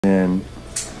in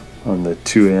on the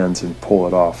two ends and pull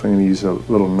it off. I'm going to use a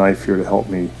little knife here to help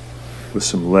me with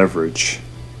some leverage.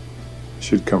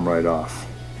 Should come right off.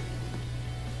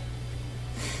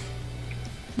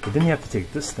 But then you have to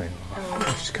take this thing off,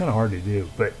 which is kind of hard to do,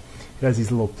 but it has these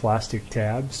little plastic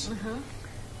tabs.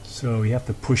 So you have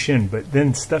to push in, but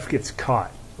then stuff gets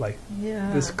caught. Like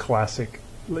this classic,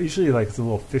 usually like the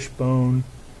little fish bone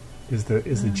is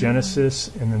the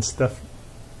genesis, and then stuff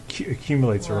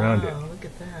accumulates around it. Look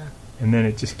at that. And then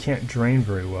it just can't drain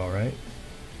very well, right?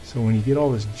 So when you get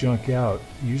all this junk out,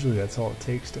 usually that's all it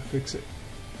takes to fix it.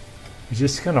 It's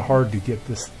just kind of hard to get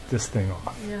this thing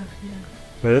off.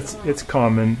 But it's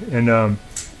common, and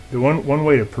the one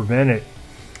way to prevent it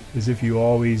is if you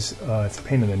always it's a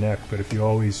pain in the neck, but if you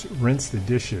always rinse the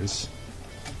dishes,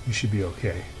 you should be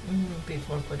okay.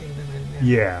 Before putting them in there.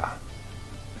 Yeah.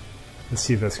 Let's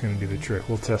see if that's going to do the trick.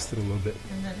 We'll test it a little bit.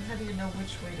 And then how do you know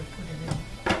which way to put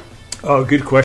it in? Oh, good question.